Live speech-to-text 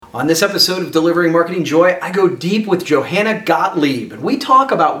On this episode of Delivering Marketing Joy, I go deep with Johanna Gottlieb, and we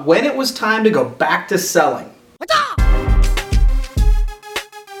talk about when it was time to go back to selling.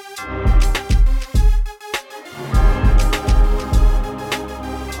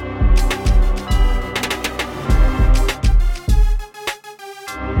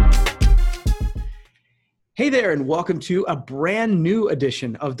 Hey there, and welcome to a brand new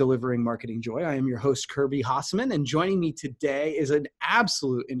edition of Delivering Marketing Joy. I am your host, Kirby Hasseman, and joining me today is an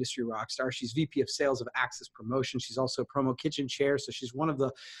absolute industry rock star. She's VP of Sales of Access Promotion. She's also Promo Kitchen Chair, so she's one of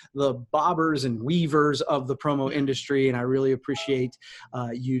the bobbers and weavers of the promo industry, and I really appreciate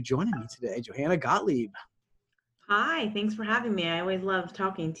you joining me today, Johanna Gottlieb. Hi, thanks for having me. I always love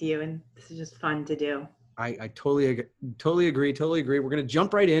talking to you, and this is just fun to do. I totally agree. We're going to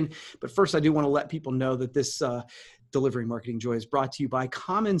jump right in. But first, I do want to let people know that this Delivering Marketing Joy is brought to you by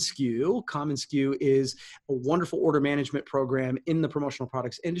commonsku. commonsku is a wonderful order management program in the promotional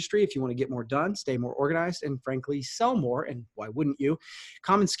products industry. If you want to get more done, stay more organized, and frankly, sell more, and why wouldn't you?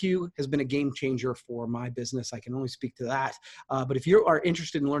 commonsku has been a game changer for my business. I can only speak to that. But if you are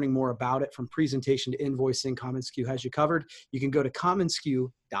interested in learning more about it, from presentation to invoicing, commonsku has you covered. You can go to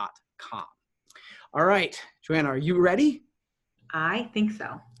commonsku.com. All right, Johanna, are you ready? I think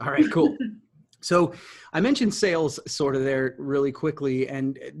so. All right, cool. So I mentioned sales sort of there really quickly.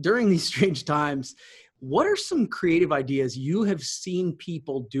 And during these strange times, what are some creative ideas you have seen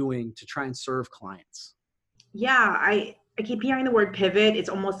people doing to try and serve clients? Yeah, I keep hearing the word pivot. It's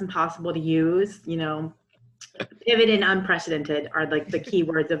almost impossible to use. Pivot and unprecedented are like the key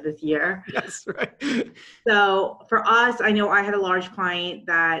words of this year. Yes, right. So for us, I know I had a large client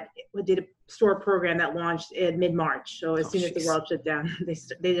that did a store program that launched in mid-March. So as soon as the world shut down,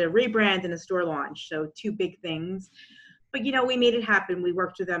 they did a rebrand and a store launch. So two big things. But, we made it happen. We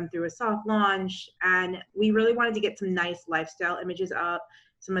worked with them through a soft launch, and we really wanted to get some nice lifestyle images up.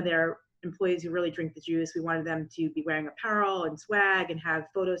 Some of their employees who really drink the juice, we wanted them to be wearing apparel and swag and have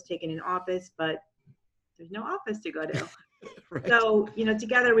photos taken in office, but there's no office to go to. Right. So,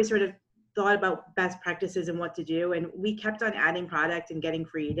 together we sort of thought about best practices and what to do. And we kept on adding product and getting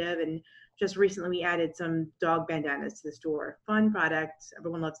creative. And just recently we added some dog bandanas to the store. Fun product.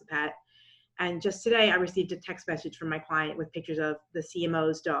 Everyone loves the pet. And just today I received a text message from my client with pictures of the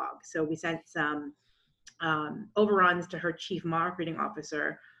CMO's dog. So we sent some overruns to her chief marketing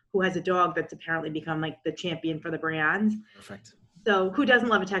officer, who has a dog that's apparently become like the champion for the brand. Perfect. So who doesn't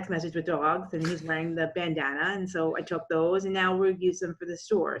love a text message with dogs? And he's wearing the bandana. And so I took those, and now we'll use them for the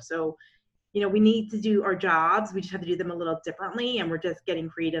store. So, we need to do our jobs. We just have to do them a little differently. And we're just getting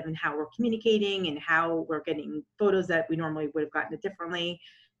creative in how we're communicating and how we're getting photos that we normally would have gotten it differently.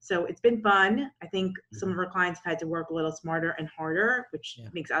 So it's been fun. I think some of our clients have had to work a little smarter and harder, which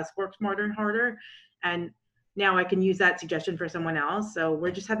makes us work smarter and harder. And now I can use that suggestion for someone else. So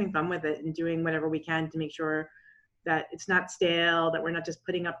we're just having fun with it and doing whatever we can to make sure that it's not stale, that we're not just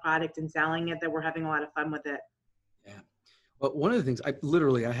putting up product and selling it, that we're having a lot of fun with it. Yeah. Well, one of the things I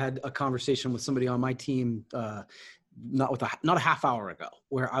had a conversation with somebody on my team, not a half hour ago,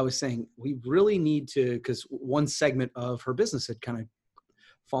 where I was saying we really need to, because one segment of her business had kind of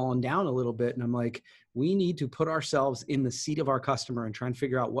fallen down a little bit. And I'm like, we need to put ourselves in the seat of our customer and try and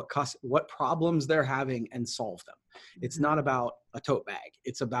figure out what problems they're having and solve them. It's not about a tote bag.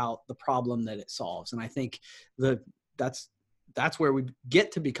 It's about the problem that it solves. And I think that's where we get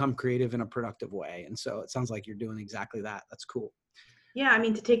to become creative in a productive way. And so it sounds like you're doing exactly that. That's cool. Yeah. I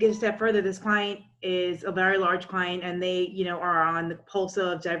mean, to take it a step further, this client is a very large client, and they, are on the pulse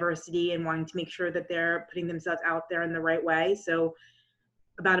of diversity and wanting to make sure that they're putting themselves out there in the right way. So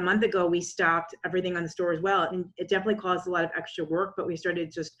about a month ago, we stopped everything on the store as well. And it definitely caused a lot of extra work, but we started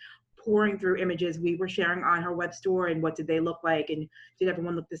just pouring through images we were sharing on her web store, and what did they look like, and did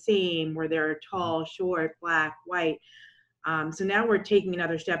everyone look the same? Were they tall, short, black, white? So now we're taking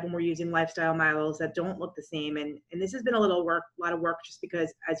another step, and we're using lifestyle models that don't look the same. And this has been a lot of work, just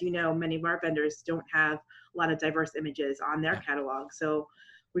because, as you know, many of our vendors don't have a lot of diverse images on their catalog. So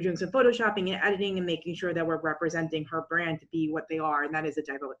we're doing some photoshopping and editing and making sure that we're representing her brand to be what they are, and that is a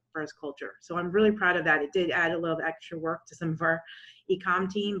diverse culture. So I'm really proud of that. It did add a little extra work to some of our e-com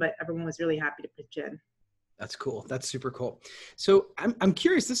team, but everyone was really happy to pitch in. That's cool. That's super cool. So I'm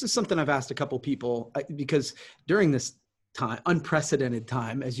curious, this is something I've asked a couple people, because during this time, unprecedented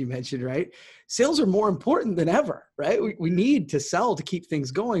time, as you mentioned, right? Sales are more important than ever, right? We need to sell to keep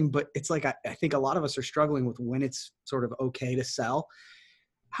things going, but it's like, I think a lot of us are struggling with when it's sort of okay to sell.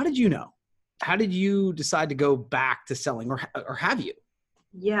 How did you know? How did you decide to go back to selling, or have you?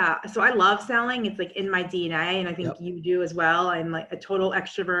 Yeah. So I love selling. It's like in my DNA, and I think you do as well. I'm like a total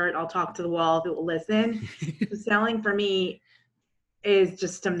extrovert. I'll talk to the wall if it will listen. So selling for me is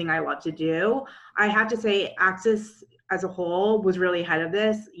just something I love to do. I have to say Axis as a whole was really ahead of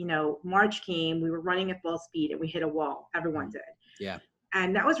this. You know, March came, we were running at full speed and we hit a wall. Everyone did. Yeah.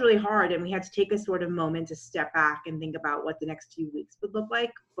 And that was really hard. And we had to take a sort of moment to step back and think about what the next few weeks would look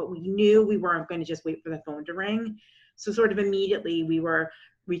like. But we knew we weren't going to just wait for the phone to ring. So sort of immediately we were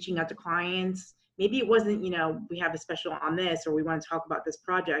reaching out to clients. Maybe it wasn't, you know, we have a special on this, or we want to talk about this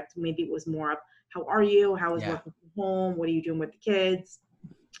project. Maybe it was more of, how are you? How is working from home? What are you doing with the kids?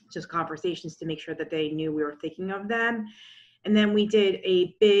 Just conversations to make sure that they knew we were thinking of them. And then we did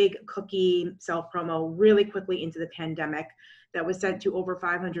a big cookie self promo really quickly into the pandemic that was sent to over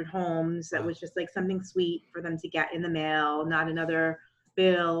 500 homes. That was just like something sweet for them to get in the mail, not another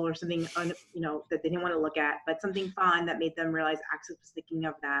bill or something, you know, that they didn't want to look at, but something fun that made them realize Axis was thinking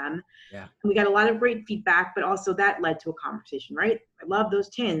of them. Yeah. And we got a lot of great feedback, but also that led to a conversation, right? I love those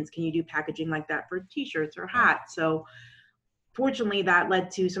tins. Can you do packaging like that for t-shirts or hats? So fortunately that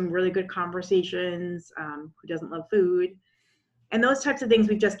led to some really good conversations. Who doesn't love food? And those types of things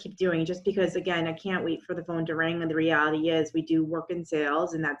we just keep doing, just because, again, I can't wait for the phone to ring. And the reality is we do work in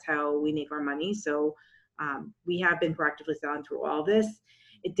sales and that's how we make our money. So we have been proactively selling through all this.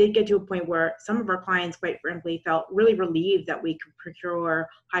 It did get to a point where some of our clients, quite frankly, felt really relieved that we could procure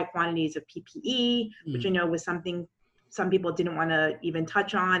high quantities of PPE, which I know was something some people didn't want to even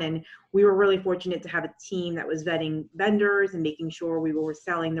touch on. And we were really fortunate to have a team that was vetting vendors and making sure we were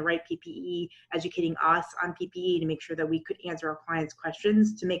selling the right PPE, educating us on PPE to make sure that we could answer our clients'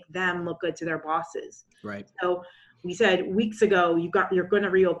 questions to make them look good to their bosses. Right. So we said weeks ago, you're going to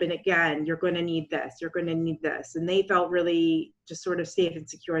reopen again. You're going to need this. You're going to need this. And they felt really just sort of safe and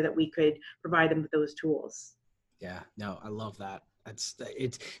secure that we could provide them with those tools. Yeah, no, I love that.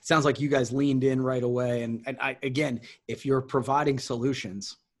 It sounds like you guys leaned in right away. And I, again, if you're providing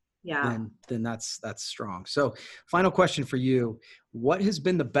solutions, then that's strong. So final question for you. What has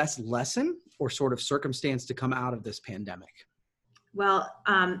been the best lesson or sort of circumstance to come out of this pandemic? Well,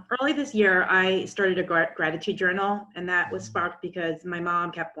 early this year, I started a gratitude journal, and that was sparked because my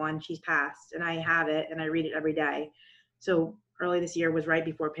mom kept one. She's passed, and I have it, and I read it every day. So early this year was right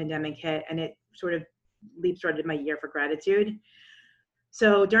before pandemic hit, and it sort of leap-started my year for gratitude.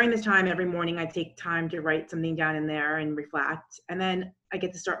 So during this time, every morning, I take time to write something down in there and reflect. And then I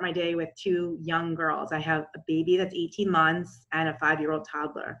get to start my day with two young girls. I have a baby that's 18 months and a 5-year-old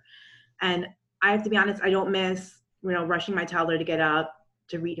toddler. And I have to be honest, I don't miss rushing my toddler to get up,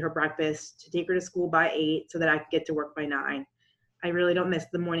 to read her breakfast, to take her to school by 8 so that I can get to work by 9. I really don't miss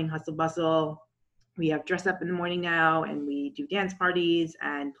the morning hustle bustle. We have dress up in the morning now, and we do dance parties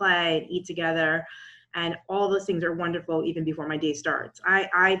and play and eat together. And all those things are wonderful even before my day starts.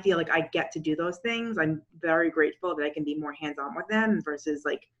 I feel like I get to do those things. I'm very grateful that I can be more hands-on with them versus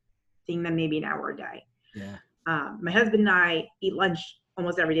like seeing them maybe an hour a day. Yeah. My husband and I eat lunch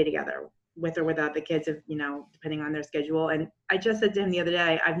almost every day together, with or without the kids, depending on their schedule. And I just said to him the other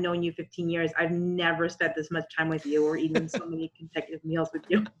day, I've known you 15 years. I've never spent this much time with you or eaten so many consecutive meals with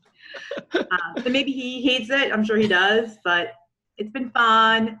you. So maybe he hates it. I'm sure he does, but it's been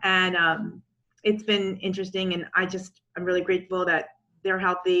fun. And it's been interesting. And I'm really grateful that they're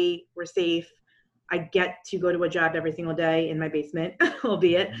healthy, we're safe. I get to go to a job every single day in my basement,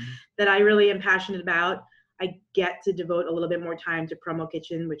 albeit that I really am passionate about. I get to devote a little bit more time to Promo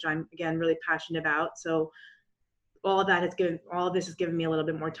Kitchen, which I'm, again, really passionate about. So all of this has given me a little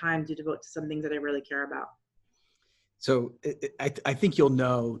bit more time to devote to some things that I really care about. So I think you'll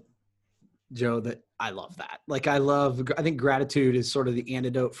know, Joe, that I love that. Like I think gratitude is sort of the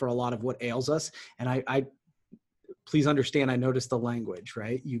antidote for a lot of what ails us. And I please understand, I noticed the language,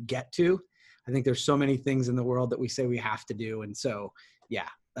 right? You get to. I think there's so many things in the world that we say we have to do. And so, yeah,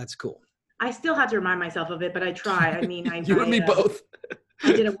 that's cool. I still have to remind myself of it, but I try. I mean, you and me both.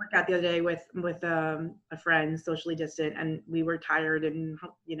 I did a workout the other day with a friend, socially distant, and we were tired and,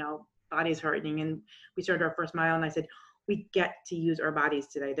 bodies hurting. And we started our first mile, and I said, we get to use our bodies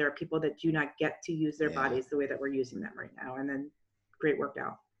today. There are people that do not get to use their bodies the way that we're using them right now. And then great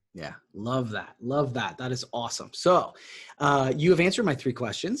workout. Yeah. Love that. Love that. That is awesome. So you have answered my 3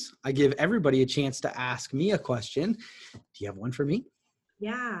 questions. I give everybody a chance to ask me a question. Do you have one for me?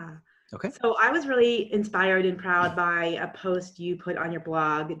 Yeah. Okay. So I was really inspired and proud by a post you put on your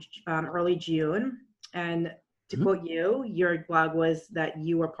blog early June. And to quote you, your blog was that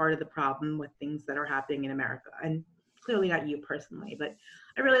you were part of the problem with things that are happening in America. And clearly not you personally, but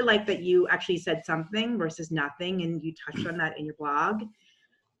I really like that you actually said something versus nothing, and you touched on that in your blog.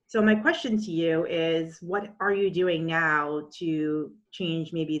 So my question to you is, what are you doing now to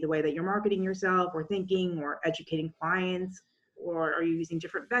change maybe the way that you're marketing yourself or thinking or educating clients? Or are you using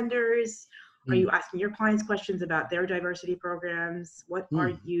different vendors? Are you asking your clients questions about their diversity programs? What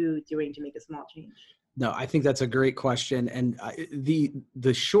are you doing to make a small change? No, I think that's a great question. And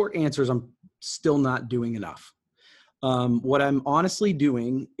the short answer is I'm still not doing enough. What I'm honestly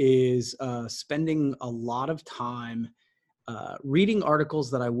doing is spending a lot of time reading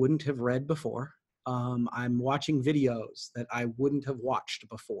articles that I wouldn't have read before. I'm watching videos that I wouldn't have watched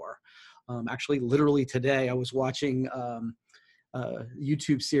before. Actually, literally today, I was watching a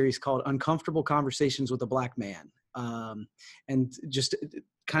YouTube series called Uncomfortable Conversations with a Black Man. And just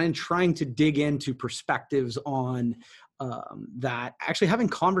kind of trying to dig into perspectives on that, actually having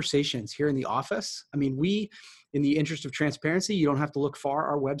conversations here in the office. I mean, in the interest of transparency, you don't have to look far.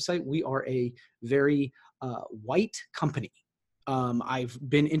 Our website, we are a very white company. I've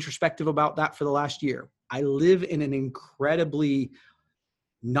been introspective about that for the last year. I live in an incredibly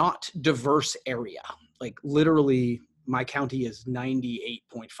not diverse area. Like literally my county is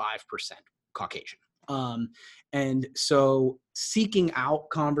 98.5% Caucasian. And so seeking out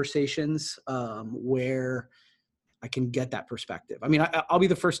conversations where I can get that perspective. I mean, I'll be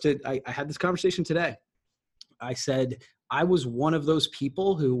the first I had this conversation today. I said, I was one of those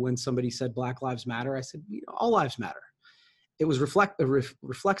people who, when somebody said Black Lives Matter, I said, all lives matter. It was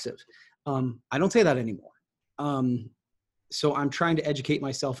reflexive. I don't say that anymore. So I'm trying to educate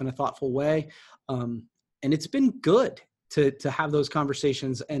myself in a thoughtful way. And it's been good to have those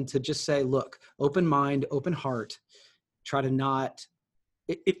conversations and to just say, look, open mind, open heart, try to not,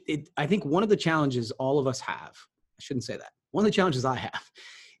 I think one of the challenges all of us have, I shouldn't say that. One of the challenges I have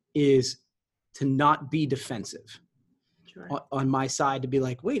is to not be defensive. Sure. On my side, to be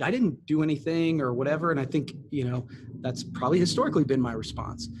like, wait, I didn't do anything or whatever. And I think, that's probably historically been my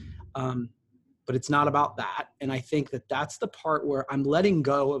response. But it's not about that. And I think that that's the part where I'm letting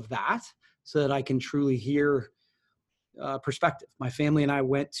go of that so that I can truly hear perspective. My family and I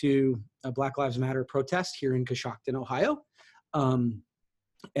went to a Black Lives Matter protest here in Coshocton, Ohio.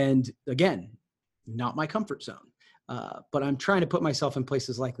 And again, not my comfort zone. But I'm trying to put myself in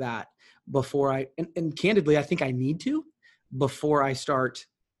places like that before and candidly, I think I need to, before I start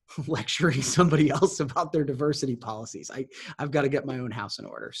lecturing somebody else about their diversity policies. I've got to get my own house in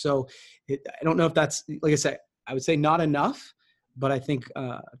order. So I don't know if that's, like I said, I would say not enough, but I think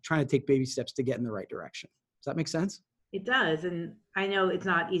trying to take baby steps to get in the right direction. Does that make sense? It does. And I know it's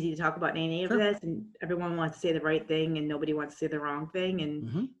not easy to talk about any of this, and everyone wants to say the right thing and nobody wants to say the wrong thing.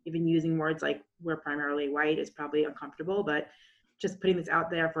 And even using words like we're primarily white is probably uncomfortable, but just putting this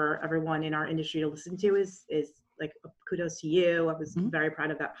out there for everyone in our industry to listen to is like kudos to you. I was very proud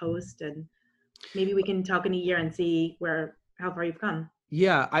of that post, and maybe we can talk in a year and see how far you've come.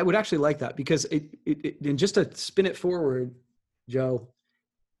 Yeah, I would actually like that, because and just to spin it forward, Joe,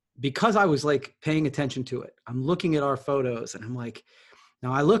 because I was like paying attention to it, I'm looking at our photos and I'm like,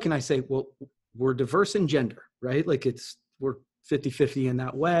 now I look and I say, well, we're diverse in gender, right? Like we're 50-50 in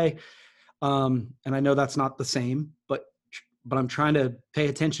that way. And I know that's not the same, but I'm trying to pay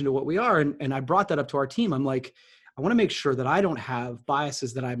attention to what we are. And I brought that up to our team. I'm like, I want to make sure that I don't have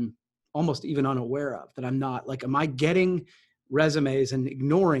biases that I'm almost even unaware of, that I'm not like, am I getting resumes and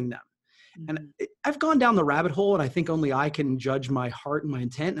ignoring them? And I've gone down the rabbit hole, and I think only I can judge my heart and my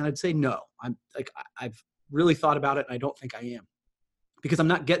intent. And I'd say, no, I've really thought about it. And I don't think I am, because I'm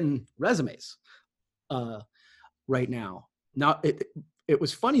not getting resumes right now. Now, it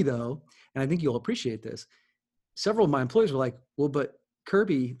was funny though, and I think you'll appreciate this. Several of my employees were like, well, but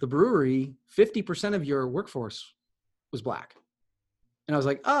Kirby, the brewery, 50% of your workforce was Black. And I was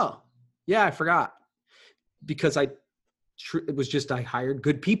like, oh yeah, I forgot, because it was just, I hired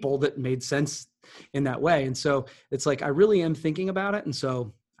good people that made sense in that way. And so it's like, I really am thinking about it. And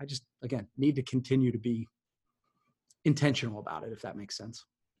so I just, again, need to continue to be intentional about it, if that makes sense.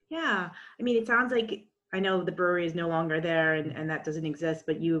 Yeah. I mean, it sounds like, I know the brewery is no longer there and that doesn't exist,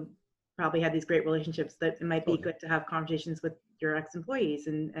 but you probably have these great relationships that it might be good to have conversations with your ex-employees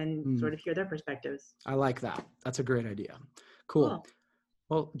and sort of hear their perspectives. I like that. That's a great idea. Cool.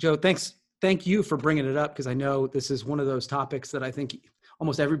 Well, Joe, thank you for bringing it up, because I know this is one of those topics that I think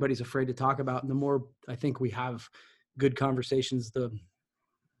almost everybody's afraid to talk about. And the more I think we have good conversations, the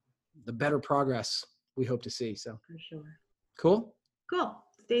better progress we hope to see. So for sure. Cool.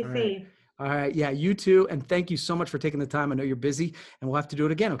 Stay safe. All right. Yeah, you too. And thank you so much for taking the time. I know you're busy, and we'll have to do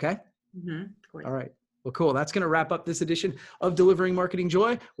it again. Okay. Of course. All right. Well, cool. That's going to wrap up this edition of Delivering Marketing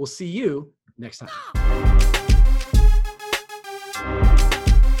Joy. We'll see you next time.